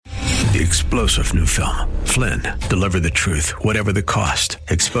The explosive new film, Flynn, deliver the truth, whatever the cost,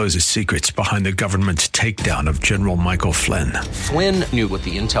 exposes secrets behind the government's takedown of General Michael Flynn. Flynn knew what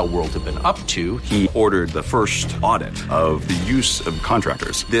the intel world had been up to. He ordered the first audit of the use of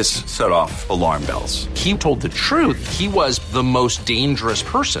contractors. This set off alarm bells. He told the truth. He was the most dangerous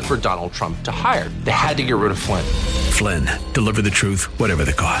person for Donald Trump to hire. They had to get rid of Flynn. Flynn, deliver the truth, whatever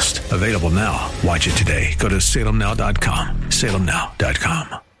the cost. Available now. Watch it today. Go to salemnow.com.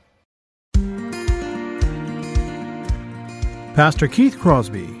 salemnow.com. Pastor Keith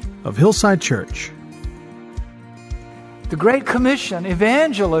Crosby of Hillside Church. The Great Commission,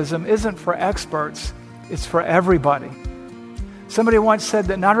 evangelism, isn't for experts, it's for everybody. Somebody once said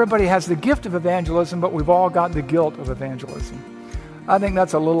that not everybody has the gift of evangelism, but we've all got the guilt of evangelism. I think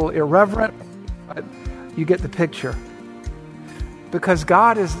that's a little irreverent, but you get the picture. Because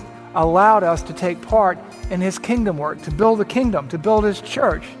God has allowed us to take part in His kingdom work, to build the kingdom, to build His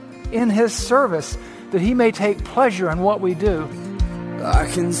church, in His service, that He may take pleasure in what we do. I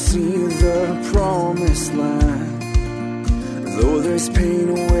can see the promised land, though there's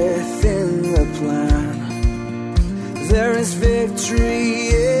pain within the plan. There is victory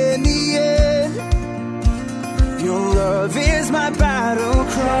in the end. Your love is my battle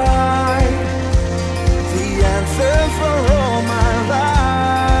cry, the anthem for all my life.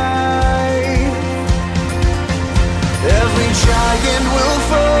 Every giant will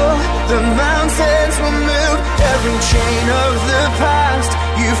fall, the mountains will move, every chain of the past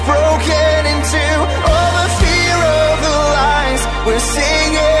you've broken into. All the fear of the lies, we're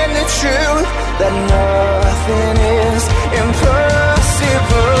singing the truth, that nothing is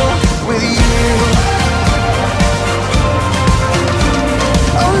impossible with you.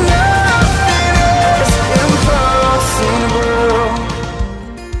 Oh, nothing is impossible.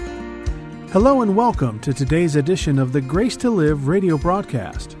 Hello and welcome to today's edition of the Grace to Live radio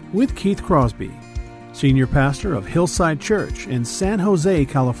broadcast with Keith Crosby, Senior Pastor of Hillside Church in San Jose,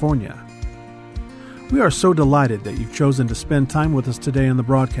 California. We are so delighted that you've chosen to spend time with us today on the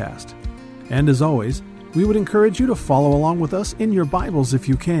broadcast. And as always, we would encourage you to follow along with us in your Bibles if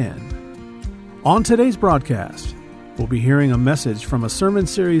you can. On today's broadcast, we'll be hearing a message from a sermon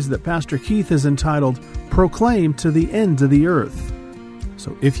series that Pastor Keith has entitled, Proclaim to the Ends of the Earth.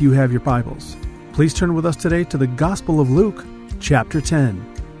 So if you have your Bibles, please turn with us today to the Gospel of Luke, chapter 10.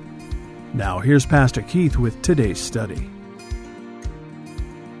 Now here's Pastor Keith with today's study.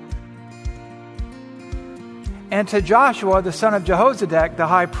 And to Joshua, the son of Jehozadak, the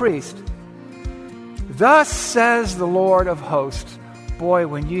high priest, thus says the Lord of hosts. Boy,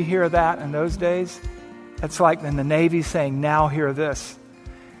 when you hear that in those days, it's like in the Navy saying, now hear this.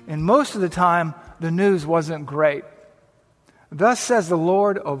 And most of the time, the news wasn't great. Thus says the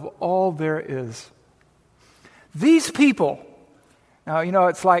Lord of all there is. These people, now, you know,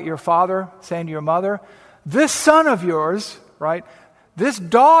 it's like your father saying to your mother, this son of yours, right? This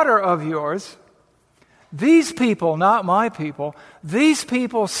daughter of yours, these people, not my people, these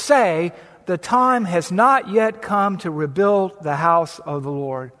people say the time has not yet come to rebuild the house of the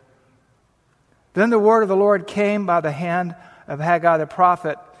Lord. Then the word of the Lord came by the hand of Haggai the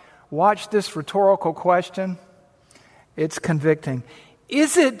prophet. Watch this rhetorical question. It's convicting.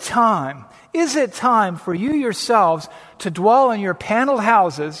 Is it time for you yourselves to dwell in your paneled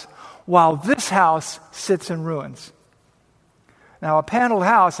houses while this house sits in ruins? Now, a paneled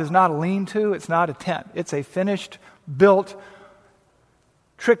house is not a lean-to, it's not a tent. It's a finished, built,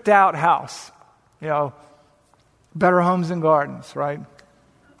 tricked-out house. You know, Better Homes and Gardens, right?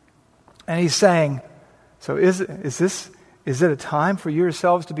 And he's saying, so is it a time for you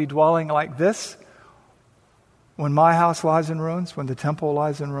yourselves to be dwelling like this when my house lies in ruins, when the temple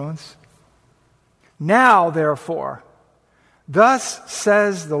lies in ruins? Now, therefore, thus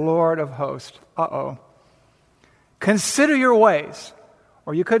says the Lord of hosts. Consider your ways.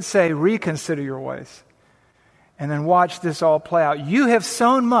 Or you could say, reconsider your ways. And then watch this all play out. You have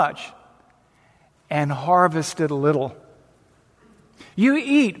sown much and harvested little. You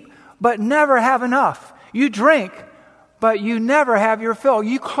eat, but never have enough. You drink, but you never have your fill.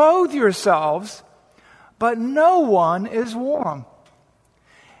 You clothe yourselves, but no one is warm.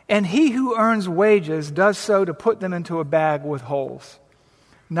 And he who earns wages does so to put them into a bag with holes.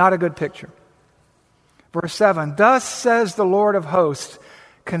 Not a good picture. Verse 7, thus says the Lord of hosts,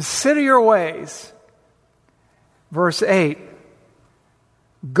 consider your ways. Verse 8,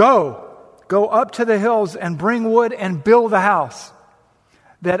 go up to the hills and bring wood and build a house,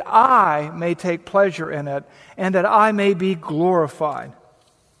 that I may take pleasure in it and that I may be glorified.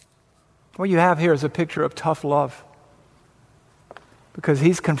 What you have here is a picture of tough love. Because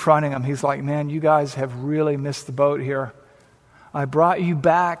he's confronting them. He's like, man, you guys have really missed the boat here. I brought you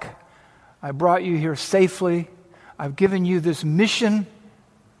back I brought you here safely. I've given you this mission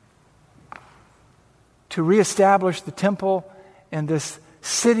to reestablish the temple and this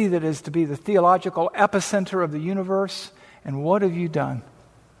city that is to be the theological epicenter of the universe. And what have you done?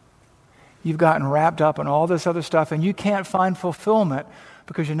 You've gotten wrapped up in all this other stuff, and you can't find fulfillment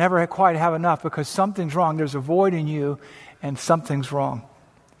because you never quite have enough, because something's wrong. There's a void in you, and something's wrong.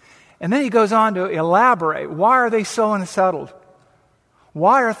 And then he goes on to elaborate. Why are they so unsettled?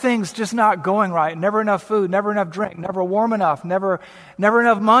 Why are things just not going right? Never enough food, never enough drink, never warm enough, never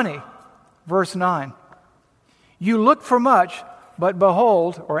enough money. Verse 9. You looked for much, but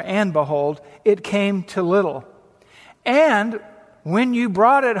behold, it came to little. And when you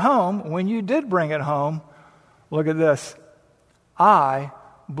brought it home, when you did bring it home, look at this. I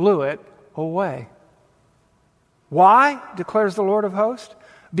blew it away. Why, declares the Lord of hosts?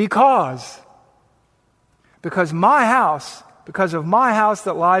 Because of my house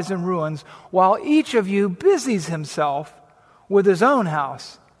that lies in ruins, while each of you busies himself with his own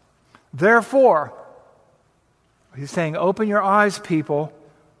house. Therefore, he's saying, open your eyes, people.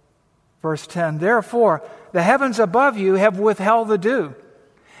 Verse 10, therefore, the heavens above you have withheld the dew,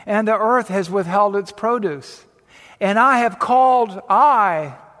 and the earth has withheld its produce. And I have called,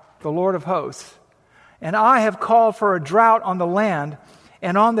 the Lord of hosts, and I have called for a drought on the land,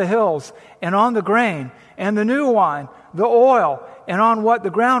 and on the hills, and on the grain, and the new wine, the oil, and on what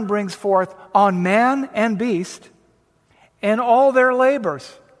the ground brings forth, on man and beast, and all their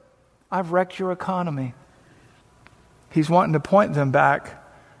labors. I've wrecked your economy. He's wanting to point them back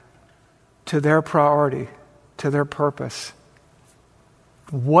to their priority, to their purpose,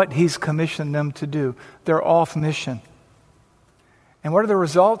 what he's commissioned them to do. They're off mission. And what are the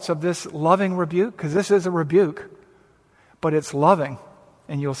results of this loving rebuke? Because this is a rebuke, but it's loving.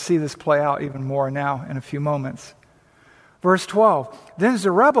 And you'll see this play out even more now in a few moments. Verse 12, then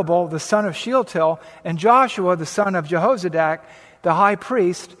Zerubbabel, the son of Shealtiel, and Joshua, the son of Jehozadak, the high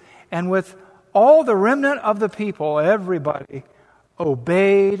priest, and with all the remnant of the people, everybody,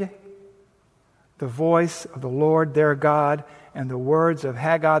 obeyed the voice of the Lord their God and the words of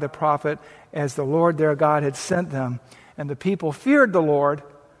Haggai the prophet, as the Lord their God had sent them. And the people feared the Lord,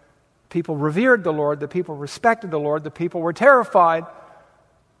 people revered the Lord, the people respected the Lord, the people were terrified.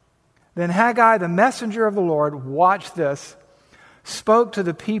 Then Haggai, the messenger of the Lord, watch this, spoke to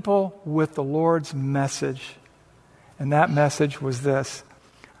the people with the Lord's message. And that message was this: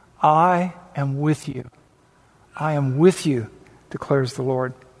 I am with you. I am with you, declares the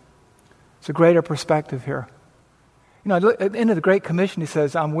Lord. It's a greater perspective here. You know, at the end of the Great Commission, he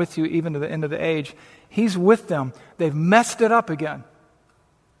says, I'm with you even to the end of the age. He's with them. They've messed it up again.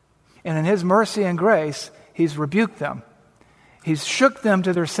 And in his mercy and grace, he's rebuked them. He's shook them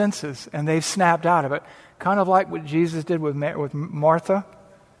to their senses, and they've snapped out of it. Kind of like what Jesus did with Martha.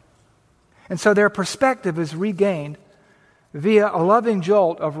 And so their perspective is regained via a loving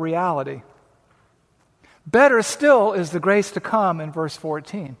jolt of reality. Better still is the grace to come in verse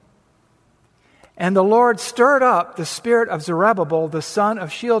 14. And the Lord stirred up the spirit of Zerubbabel, the son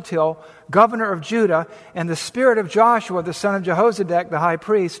of Shealtiel, governor of Judah, and the spirit of Joshua, the son of Jehozadak, the high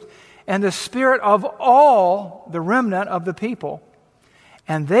priest, and the spirit of all the remnant of the people.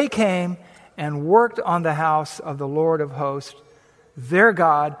 And they came and worked on the house of the Lord of hosts, their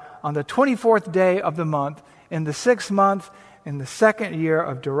God, on the 24th day of the month, in the 6th month, in the 2nd year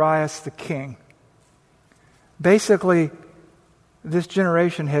of Darius the king. Basically, this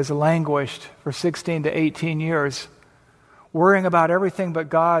generation has languished for 16 to 18 years, worrying about everything but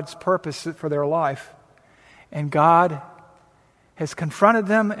God's purpose for their life. And God has confronted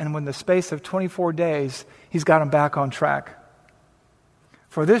them, and in the space of 24 days, he's got them back on track.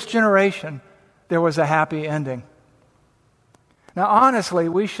 For this generation, there was a happy ending. Now, honestly,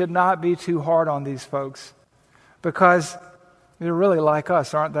 we should not be too hard on these folks, because they're really like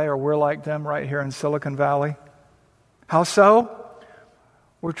us, aren't they? Or we're like them right here in Silicon Valley. How so?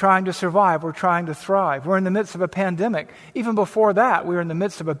 We're trying to survive. We're trying to thrive. We're in the midst of a pandemic. Even before that, we were in the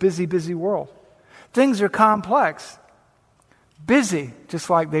midst of a busy, busy world. Things are complex. Busy,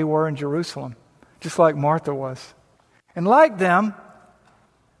 just like they were in Jerusalem. Just like Martha was. And like them,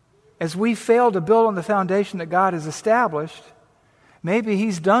 as we fail to build on the foundation that God has established, maybe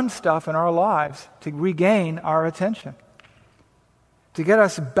he's done stuff in our lives to regain our attention. To get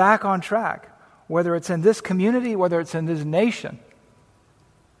us back on track. Whether it's in this community, whether it's in this nation.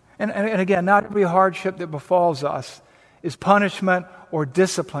 And again, not every hardship that befalls us is punishment or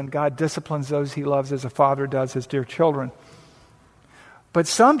discipline. God disciplines those he loves as a father does his dear children. But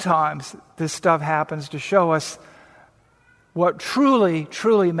sometimes this stuff happens to show us what truly,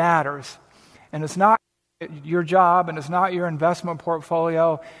 truly matters. And it's not your job, and it's not your investment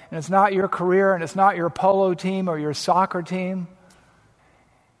portfolio, and it's not your career, and it's not your polo team or your soccer team.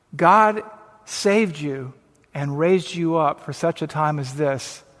 God saved you and raised you up for such a time as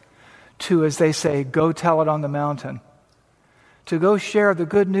this to, as they say, go tell it on the mountain. To go share the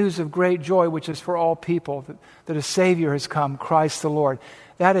good news of great joy, which is for all people, that a Savior has come, Christ the Lord.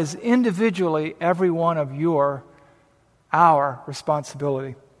 That is individually every one of our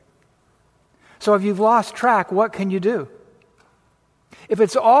responsibility. So if you've lost track, what can you do? If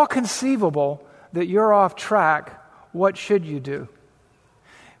it's all conceivable that you're off track, what should you do?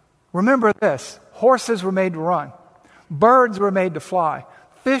 Remember this: horses were made to run, birds were made to fly,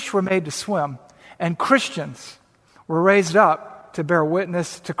 fish were made to swim, and Christians were raised up to bear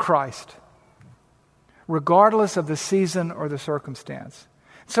witness to Christ, regardless of the season or the circumstance.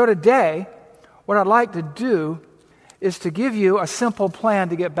 So today, what I'd like to do is to give you a simple plan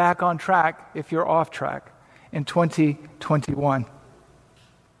to get back on track if you're off track in 2021.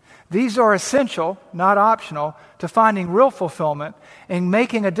 These are essential, not optional, to finding real fulfillment and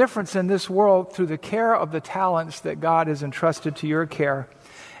making a difference in this world through the care of the talents that God has entrusted to your care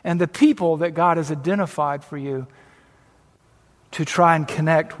and the people that God has identified for you to try and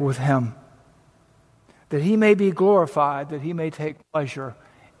connect with Him, that He may be glorified, that He may take pleasure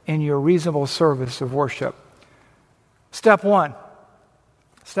in your reasonable service of worship. Step one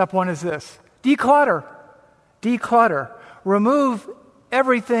is this: declutter. Remove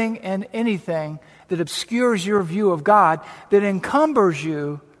everything and anything that obscures your view of God, that encumbers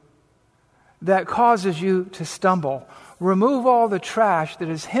you, that causes you to stumble. Remove all the trash that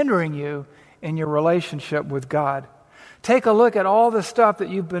is hindering you in your relationship with God. Take a look at all the stuff that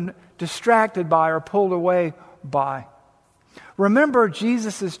you've been distracted by or pulled away by. Remember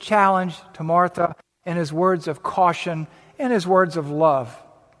Jesus' challenge to Martha and His words of caution and His words of love.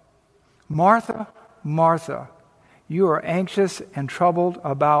 Martha, Martha, you are anxious and troubled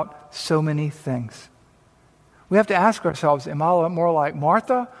about so many things. We have to ask ourselves, am I more like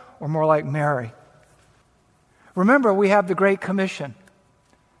Martha or more like Mary? Remember, we have the Great Commission,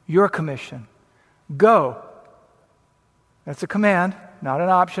 your commission. Go. That's a command, not an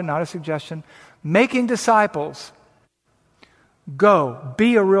option, not a suggestion. Making disciples. Go.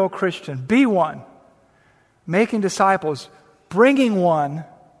 Be a real Christian. Be one. Making disciples. Bringing one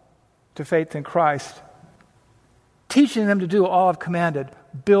to faith in Christ. Teaching them to do all I've commanded.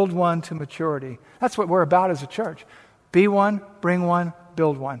 Build one to maturity. That's what we're about as a church. Be one, bring one,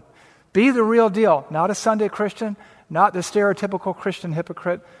 build one. Be the real deal. Not a Sunday Christian, not the stereotypical Christian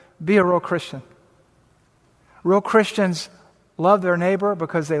hypocrite. Be a real Christian. Real Christians love their neighbor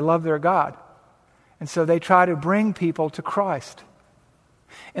because they love their God. And so they try to bring people to Christ.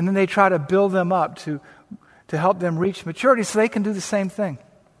 And then they try to build them up to help them reach maturity so they can do the same thing.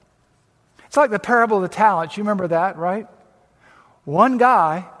 It's like the parable of the talents. You remember that, right? One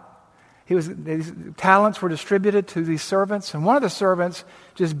guy, these talents were distributed to these servants, and one of the servants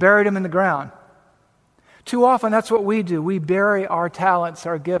just buried them in the ground. Too often, that's what we do. We bury our talents,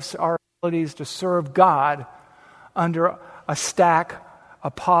 our gifts, our abilities to serve God under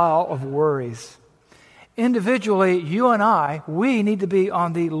a pile of worries. Individually, you and I, we need to be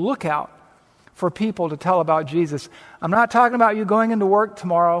on the lookout for people to tell about Jesus. I'm not talking about you going into work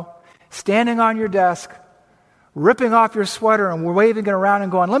tomorrow, standing on your desk, ripping off your sweater and waving it around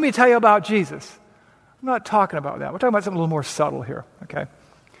and going, let me tell you about Jesus. I'm not talking about that. We're talking about something a little more subtle here, okay?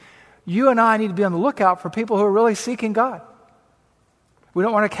 You and I need to be on the lookout for people who are really seeking God. We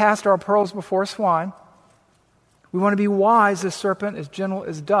don't want to cast our pearls before swine. We want to be wise as serpent, as gentle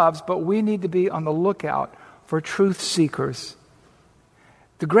as doves, but we need to be on the lookout for truth seekers.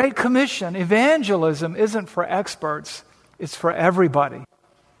 The Great Commission, evangelism, isn't for experts, it's for everybody.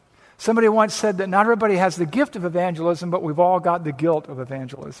 Somebody once said that not everybody has the gift of evangelism, but we've all got the guilt of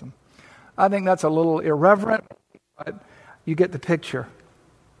evangelism. I think that's a little irreverent, but you get the picture.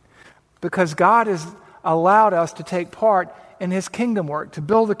 Because God has allowed us to take part in His kingdom work, to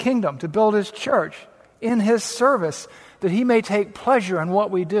build the kingdom, to build His church in His service, that He may take pleasure in what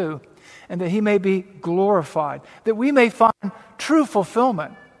we do, and that He may be glorified, that we may find true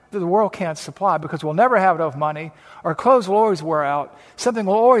fulfillment that the world can't supply, because we'll never have enough money, our clothes will always wear out, something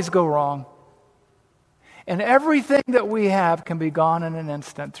will always go wrong. And everything that we have can be gone in an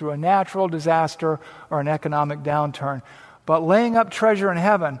instant through a natural disaster or an economic downturn. But laying up treasure in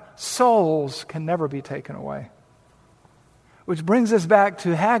heaven, souls can never be taken away. Which brings us back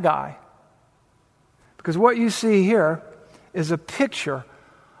to Haggai. Because what you see here is a picture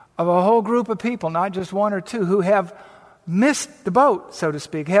of a whole group of people, not just one or two, who have missed the boat, so to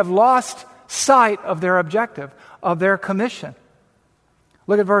speak, have lost sight of their objective, of their commission.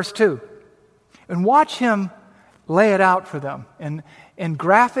 Look at verse 2. And watch him lay it out for them in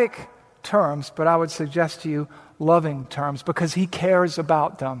graphic terms, but I would suggest to you loving terms, because he cares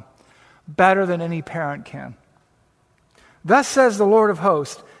about them better than any parent can. Thus says the Lord of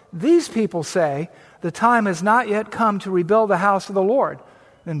hosts, these people say, the time has not yet come to rebuild the house of the Lord.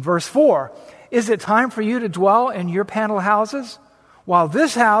 Then verse 4, is it time for you to dwell in your panel houses while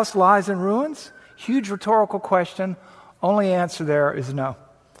this house lies in ruins? Huge rhetorical question. Only answer there is no.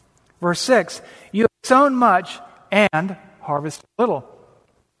 Verse 6, you have sown much and harvested little.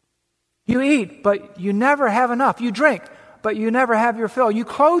 You eat, but you never have enough. You drink, but you never have your fill. You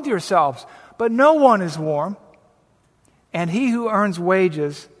clothe yourselves, but no one is warm. And he who earns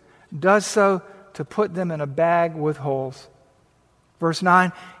wages does so to put them in a bag with holes. Verse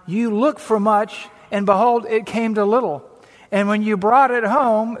 9, you look for much, and behold, it came to little. And when you brought it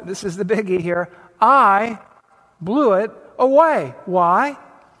home, this is the biggie here, I blew it away. Why?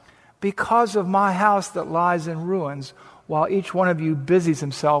 Because of my house that lies in ruins, while each one of you busies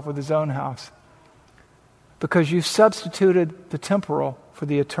himself with his own house. Because you substituted the temporal for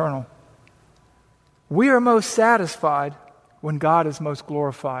the eternal. We are most satisfied when God is most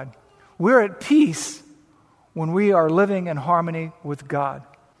glorified. We're at peace when we are living in harmony with God.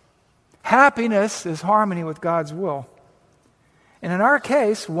 Happiness is harmony with God's will. And in our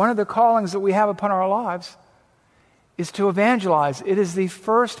case, one of the callings that we have upon our lives is to evangelize. It is the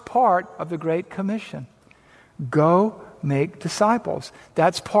first part of the Great Commission. Go make disciples.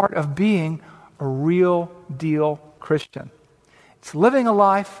 That's part of being a real deal Christian. It's living a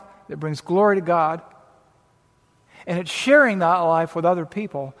life that brings glory to God, and it's sharing that life with other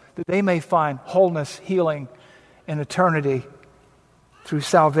people that they may find wholeness, healing, and eternity through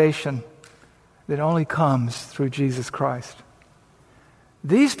salvation that only comes through Jesus Christ.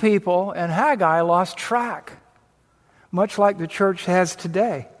 These people and Haggai lost track, much like the church has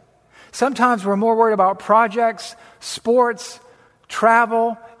today. Sometimes we're more worried about projects, sports,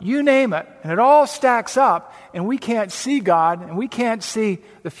 travel, you name it, and it all stacks up, and we can't see God, and we can't see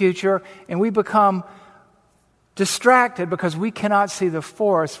the future, and we become distracted because we cannot see the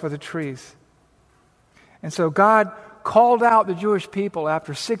forest for the trees. And so God called out the Jewish people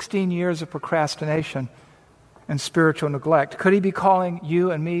after 16 years of procrastination and spiritual neglect. Could he be calling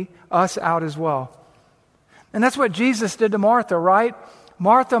you and me, us out as well? And that's what Jesus did to Martha, right?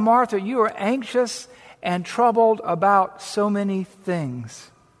 Martha, Martha, you are anxious and troubled about so many things.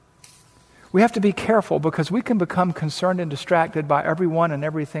 We have to be careful because we can become concerned and distracted by everyone and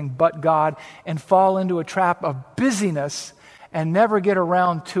everything but God and fall into a trap of busyness and never get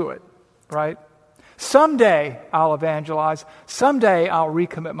around to it, right? Someday I'll evangelize. Someday I'll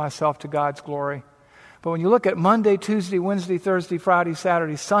recommit myself to God's glory. But when you look at Monday, Tuesday, Wednesday, Thursday, Friday,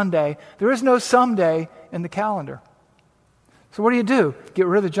 Saturday, Sunday, there is no someday in the calendar. So what do? Get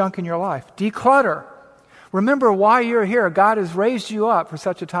rid of the junk in your life. Declutter. Remember why you're here. God has raised you up for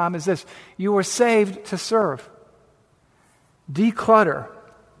such a time as this. You were saved to serve. Declutter.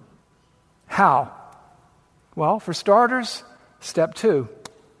 How? Well, for starters, step 2.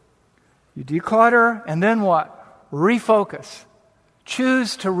 You declutter, and then what? Refocus.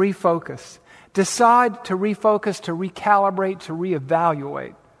 Choose to refocus. Decide to refocus, to recalibrate, to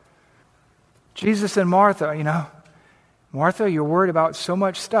reevaluate. Jesus and Martha, Martha, you're worried about so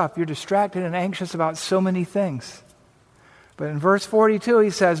much stuff. You're distracted and anxious about so many things. But in verse 42, he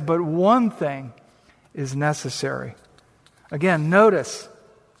says, but one thing is necessary. Again, notice,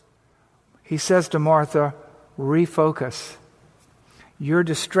 he says to Martha, refocus. You're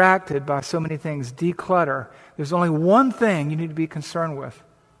distracted by so many things. Declutter. There's only one thing you need to be concerned with.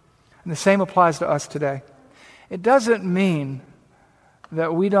 And the same applies to us today. It doesn't mean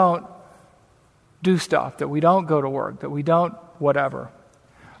that we don't do stuff, that we don't go to work, that we don't whatever.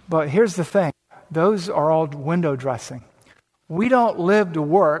 But here's the thing. Those are all window dressing. We don't live to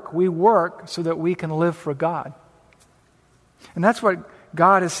work. We work so that we can live for God. And that's what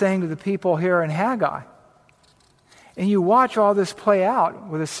God is saying to the people here in Haggai. And you watch all this play out.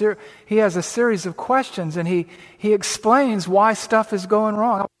 He has a series of questions, and he explains why stuff is going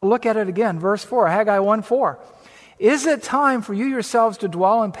wrong. I'll look at it again. Verse 4, Haggai 1:4. Is it time for you yourselves to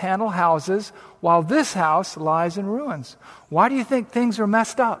dwell in panel houses while this house lies in ruins? Why do you think things are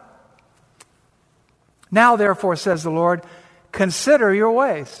messed up? Now, therefore, says the Lord, consider your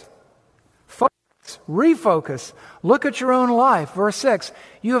ways. Focus, refocus. Look at your own life. Verse 6,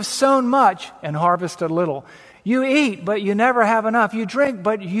 you have sown much and harvested little. You eat, but you never have enough. You drink,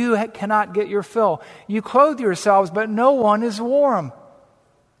 but you cannot get your fill. You clothe yourselves, but no one is warm.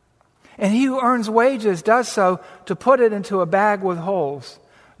 And he who earns wages does so to put it into a bag with holes.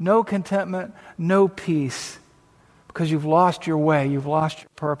 No contentment, no peace, because you've lost your way, you've lost your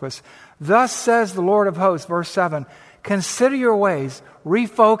purpose. Thus says the Lord of hosts, verse 7, consider your ways,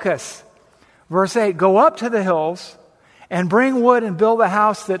 refocus. Verse 8, go up to the hills and bring wood and build a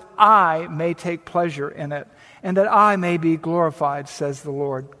house that I may take pleasure in it and that I may be glorified, says the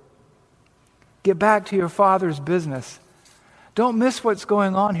Lord. Get back to your Father's business. Don't miss what's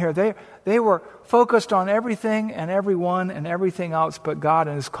going on here. They were focused on everything and everyone and everything else but God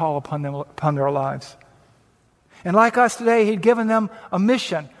and His call upon their lives. And like us today, He'd given them a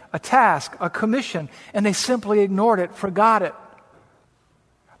mission, a task, a commission, and they simply ignored it, forgot it.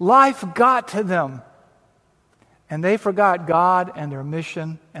 Life got to them, and they forgot God and their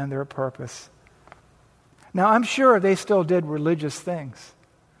mission and their purpose. Now, I'm sure they still did religious things.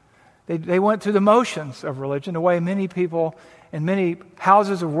 They went through the motions of religion, the way many people in many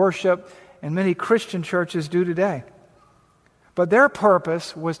houses of worship and many Christian churches do today. But their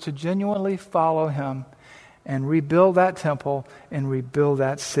purpose was to genuinely follow Him and rebuild that temple and rebuild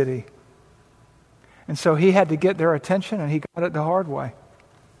that city. And so He had to get their attention, and He got it the hard way.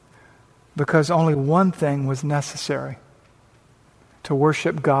 Because only one thing was necessary: to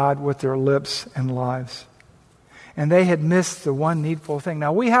worship God with their lips and lives. And they had missed the one needful thing.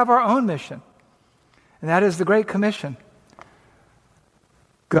 Now we have our own mission, and that is the Great Commission.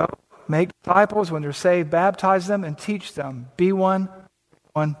 Go, make disciples. When they're saved, baptize them and teach them. Be one,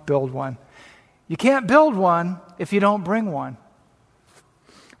 build one. You can't build one if you don't bring one.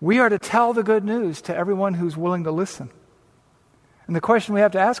 We are to tell the good news to everyone who's willing to listen. And the question we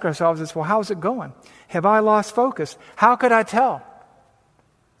have to ask ourselves is, well, how's it going? Have I lost focus? How could I tell?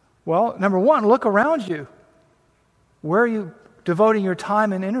 Well, number one, look around you. Where are you devoting your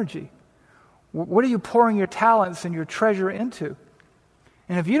time and energy? What are you pouring your talents and your treasure into?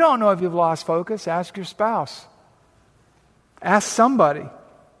 And if you don't know if you've lost focus, ask your spouse. Ask somebody.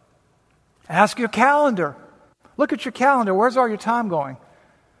 Ask your calendar. Look at your calendar. Where's all your time going?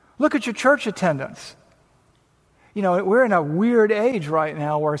 Look at your church attendance. You know, we're in a weird age right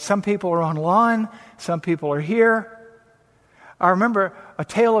now where some people are online, some people are here. I remember a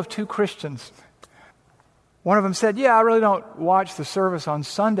tale of two Christians. One of them said, I really don't watch the service on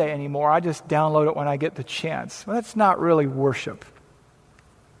Sunday anymore. I just download it when I get the chance. Well, that's not really worship,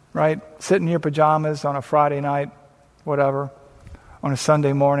 right? Sit in your pajamas on a Friday night, whatever, on a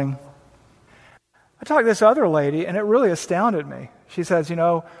Sunday morning. I talked to this other lady, and it really astounded me. She says,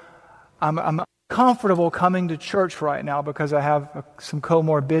 I'm comfortable coming to church right now because I have some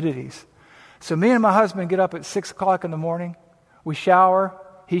comorbidities. So me and my husband get up at 6 o'clock in the morning. We shower.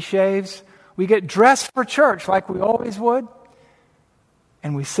 He shaves. We get dressed for church like we always would.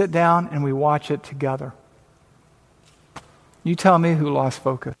 And we sit down and we watch it together. You tell me who lost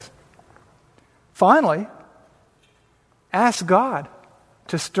focus. Finally, ask God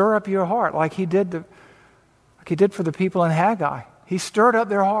to stir up your heart like He did for the people in Haggai. He stirred up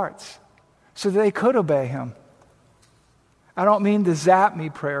their hearts so that they could obey Him. I don't mean the zap me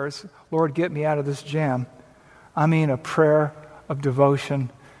prayers, Lord, get me out of this jam. I mean a prayer of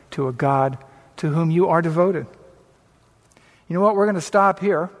devotion to a God to whom you are devoted. You know what? We're going to stop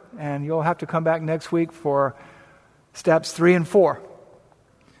here, and you'll have to come back next week for steps 3 and 4.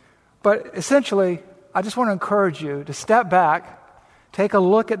 But essentially, I just want to encourage you to step back, take a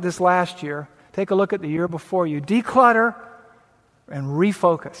look at this last year, take a look at the year before you, declutter and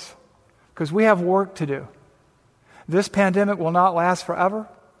refocus, because we have work to do. This pandemic will not last forever.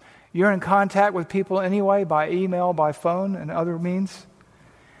 You're in contact with people anyway, by email, by phone, and other means.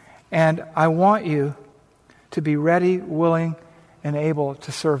 And I want you to be ready, willing, and able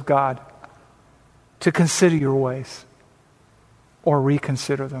to serve God, to consider your ways or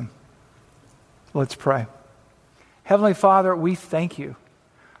reconsider them. Let's pray. Heavenly Father, we thank you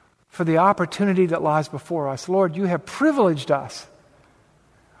for the opportunity that lies before us. Lord, you have privileged us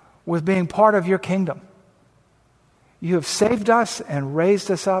with being part of your kingdom. You have saved us and raised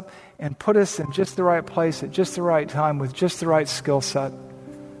us up and put us in just the right place at just the right time with just the right skill set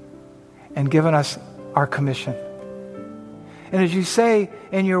and given us our commission. And as you say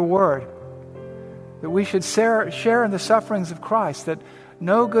in your word, that we should share in the sufferings of Christ, that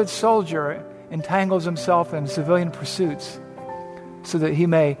no good soldier entangles himself in civilian pursuits so that he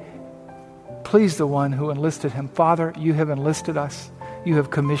may please the one who enlisted him. Father, you have enlisted us. You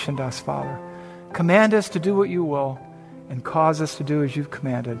have commissioned us, Father. Command us to do what you will and cause us to do as you've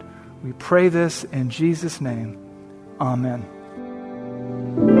commanded. We pray this in Jesus' name. Amen.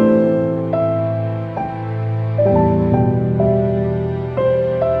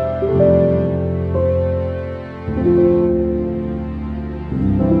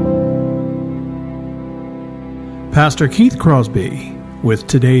 Pastor Keith Crosby with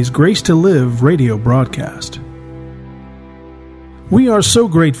today's Grace to Live radio broadcast. We are so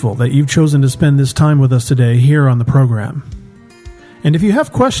grateful that you've chosen to spend this time with us today here on the program. And if you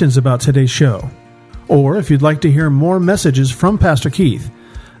have questions about today's show, or if you'd like to hear more messages from Pastor Keith,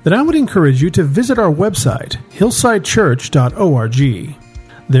 then I would encourage you to visit our website, hillsidechurch.org.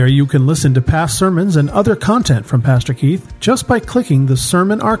 There you can listen to past sermons and other content from Pastor Keith just by clicking the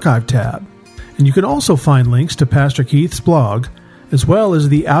Sermon Archive tab. And you can also find links to Pastor Keith's blog, as well as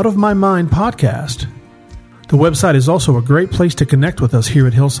the Out of My Mind podcast. The website is also a great place to connect with us here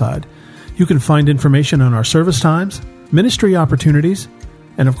at Hillside. You can find information on our service times, ministry opportunities,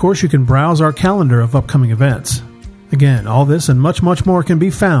 and of course you can browse our calendar of upcoming events. Again, all this and much, much more can be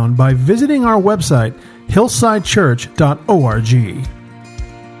found by visiting our website, hillsidechurch.org.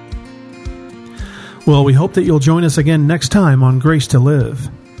 Well, we hope that you'll join us again next time on Grace to Live.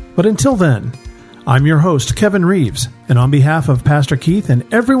 But until then, I'm your host, Kevin Reeves, and on behalf of Pastor Keith and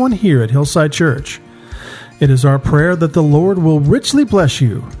everyone here at Hillside Church, it is our prayer that the Lord will richly bless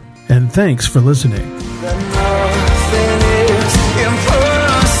you, and thanks for listening. Nothing is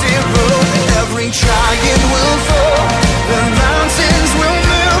impossible. Every giant will fall. The mountains will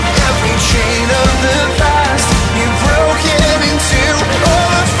move. Every chain of the past you've broken into. All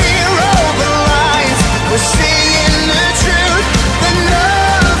the fear, all the lies. We're seeing the truth. That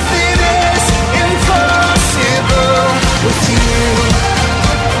nothing is impossible with you.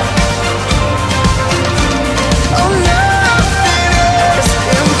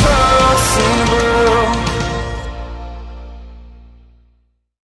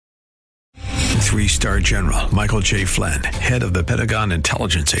 Three-star General Michael J. Flynn, head of the Pentagon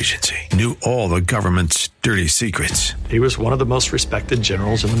Intelligence Agency, knew all the government's dirty secrets. He was one of the most respected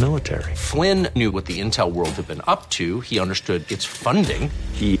generals in the military. Flynn knew what the intel world had been up to. He understood its funding.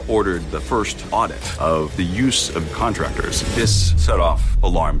 He ordered the first audit of the use of contractors. This set off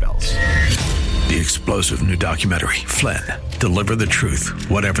alarm bells. The explosive new documentary, Flynn, Deliver the Truth,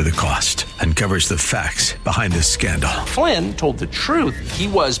 Whatever the Cost, uncovers the facts behind this scandal. Flynn told the truth. He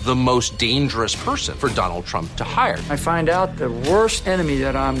was the most dangerous person for Donald Trump to hire. I find out the worst enemy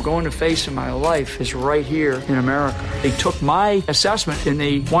that I'm going to face in my life is right here in America. They took my assessment and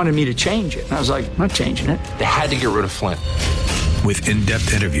they wanted me to change it. And I was like, I'm not changing it. They had to get rid of Flynn. With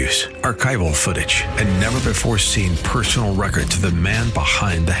in-depth interviews, archival footage, and never-before-seen personal records of the man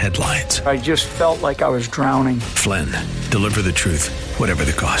behind the headlines. I just felt like I was drowning. Flynn, Deliver the Truth, Whatever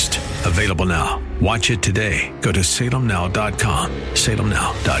the Cost. Available now. Watch it today. Go to salemnow.com.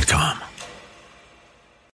 salemnow.com.